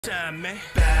Time, man.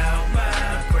 Bow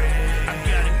my bread. I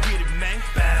gotta get it, man.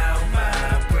 Bow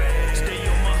my bread. Stay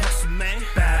on my hustle, man.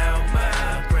 Bow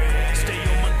my bread. Stay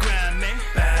on my grind, man.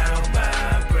 Bow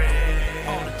my bread.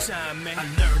 All the time, man. I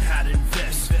learned how to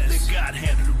invest. Let God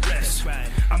handle the rest.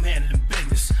 I'm handling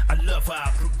business. I love how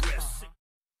I progress.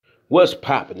 What's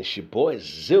poppin'? It's your boy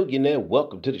Zillionaire.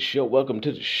 Welcome to the show. Welcome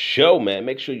to the show, man.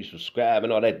 Make sure you subscribe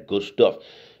and all that good stuff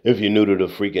if you're new to the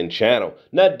freaking channel.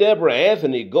 Now, DEBRA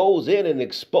ANTNEY goes in and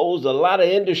exposes a lot of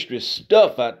industry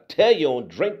stuff, I tell you, on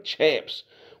Drink Champs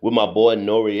with my boy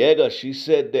Noriega. She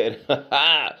said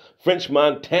that French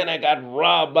Montana got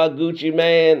robbed by Gucci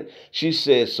Mane. She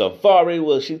said she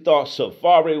thought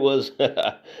SAFAREE was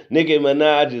Nicki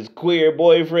Minaj's queer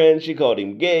boyfriend. She called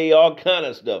him gay, all kind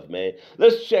of stuff, man.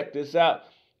 Let's check this out.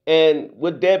 And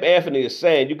what Deb Anthony is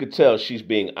saying, you could tell she's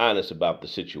being honest about the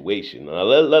situation. Now,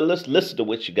 let's listen to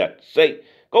what she got to say.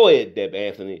 Go ahead, Deb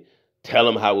Anthony. Tell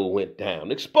them how it went down.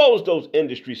 Expose those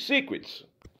industry secrets.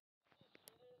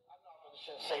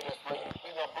 Say this, but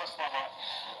you know, bless my heart.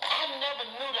 I never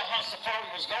knew that her and SAFAREE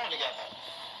was going together.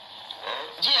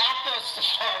 Yeah, I thought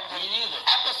SAFAREE. Me neither.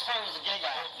 I thought SAFAREE was a gay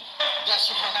guy. That's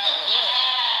what I had.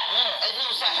 Yeah. And he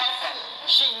was a helper.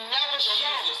 She never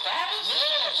showed.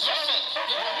 Listen,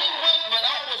 when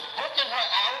I was booking her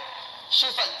out, she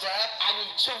was like, Dad, I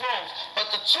need 2 rooms.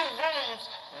 But the 2 rooms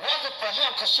wasn't for him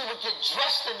because she would get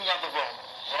dressed in the other room.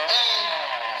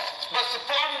 But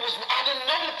SAFAREE was, I didn't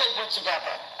know that they went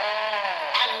together.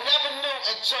 I never knew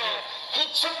until he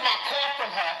took my call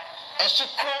from her and she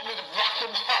called me to block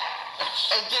him up.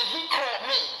 And then he called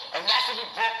me, and that's when he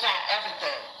broke down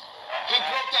everything. He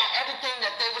broke down everything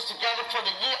that they was together for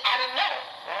the year. I didn't know.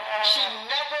 She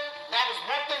never, that was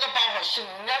one thing about her, she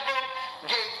never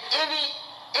gave any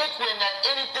inkling that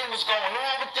anything was going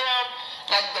on with them,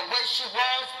 like the way she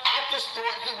was. I just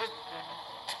thought he was,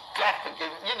 God forgive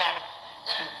me, you know.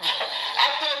 I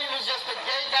thought he was just a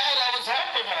gay guy that was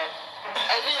helping her.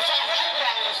 And he was a white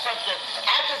guy or something.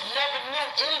 I just never knew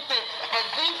anything. But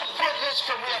he put his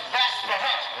career back for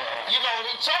her. You know, and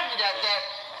he told me that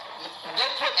they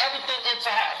put everything into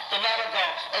her to let her go.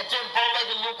 And then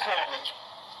Bow-Legged Lou called me.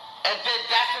 And then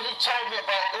that's what he told me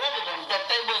about all of them, that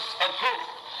they was a group.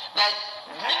 Like,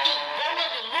 Nicki,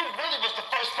 Bow-Legged Lou really was the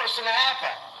first person to have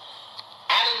her.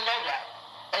 I didn't know that.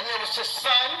 And it was his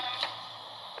son.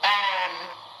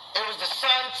 It was the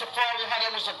son, SAFAREE, how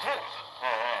there was a group.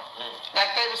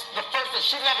 Like they was the first thing.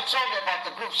 She never told me about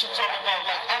the group. She told me about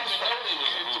like other stuff.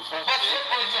 But you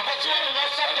want to know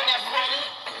something that's funny?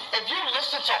 If you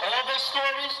listen to all their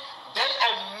stories, they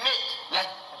omit, like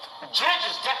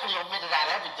Georgia's definitely omitted out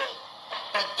everything.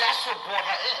 But that's what brought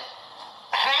her in.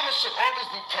 Harvard should always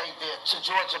be paid there to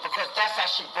Georgia because that's how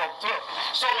she broke through.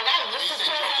 So when I listen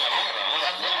to her,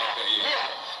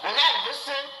 when I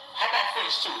listen. How about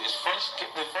French too? Is French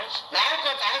with French? Now I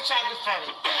ain't trying to be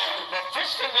funny, but French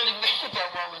didn't really make it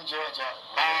that well in Georgia.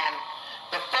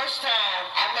 The first time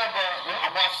I remember when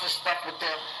I watched this stuff with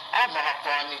them, I don't know how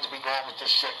far I need to be going with this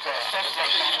shit. Cause some stuff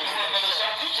I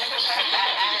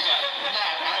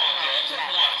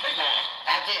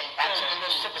did. I took a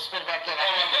little sip and spit it back in. But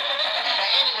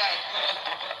anyway,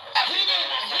 he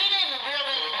didn't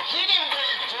really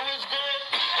do as good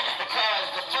because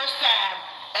the first time.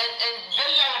 And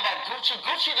they yell about Gucci.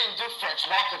 Gucci didn't do French.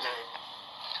 Walker did.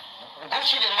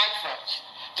 Gucci didn't like French.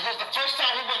 Because the first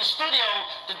time he went to the studio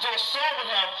to do a song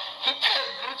with him, he paid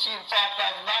Gucci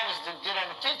 $5,000 to get on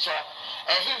the feature.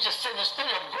 And he was just sitting in the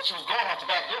studio. Gucci was going out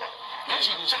the back door.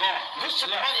 Gucci took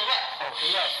the money left. And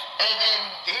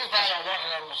he was like,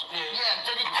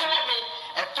 then he called me.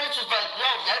 And French was like, yo,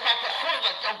 everybody got calling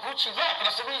like, yo, Gucci left. And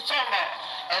I said, what are you talking about?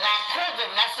 And I called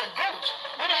him and I said, Gucci,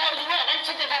 where the hell you at? They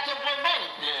took it out there for money.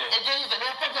 And then he said,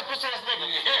 man, fuck that bitch ass nigga.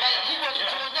 Like, he wasn't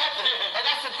doing nothing. And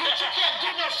I said, Gucci, you can't do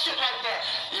no shit like that.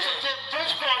 He said, then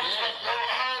French called me. He's like, yo,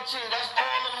 auntie, that's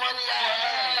all the money I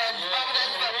had. He's like,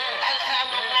 I didn't have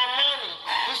no more money.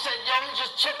 He said, yo, he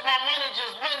just took my money,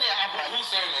 just went there. I'm like, who's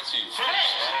saying that to you?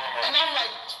 French. And I'm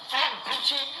like, fuck,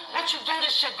 Gucci, what you do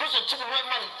this shit? Gucci took away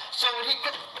money. So when he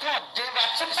could, God damn, I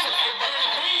took some shit.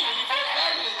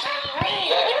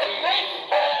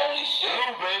 Holy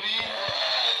shit, baby.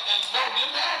 No,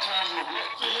 didn't have time to look.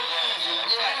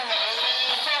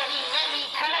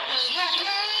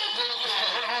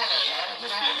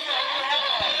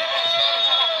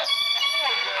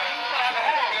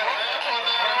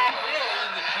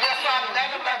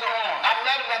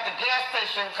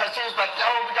 Because he was like,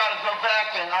 oh, we gotta go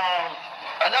back and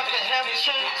enough to him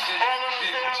cheeks, all of them.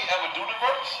 Did Gucci ever do the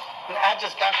verse? I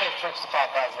just got paid $55,000.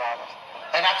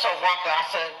 And I told Walker, I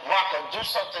said, Walker, do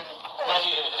something. I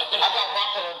got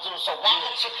Walker to do. So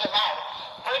Walker took him out.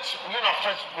 French, you know,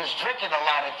 French was drinking a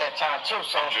lot at that time too,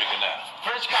 so I'm drinking now.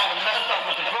 French kind of messed up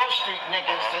with the Grove Street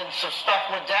niggas and some stuff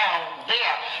went down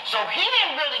there. So he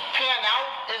didn't really pan out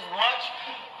as much.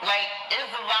 Like,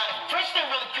 French didn't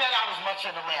really pan out as much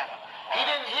in Atlanta. He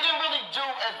didn't really do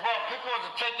as well. People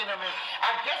wasn't taking him in.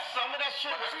 I guess some of that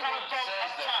shit was coming from Says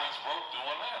that uptown. Prince broke through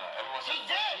Atlanta. Everyone He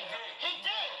says did. He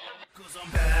did. Cause I'm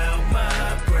about my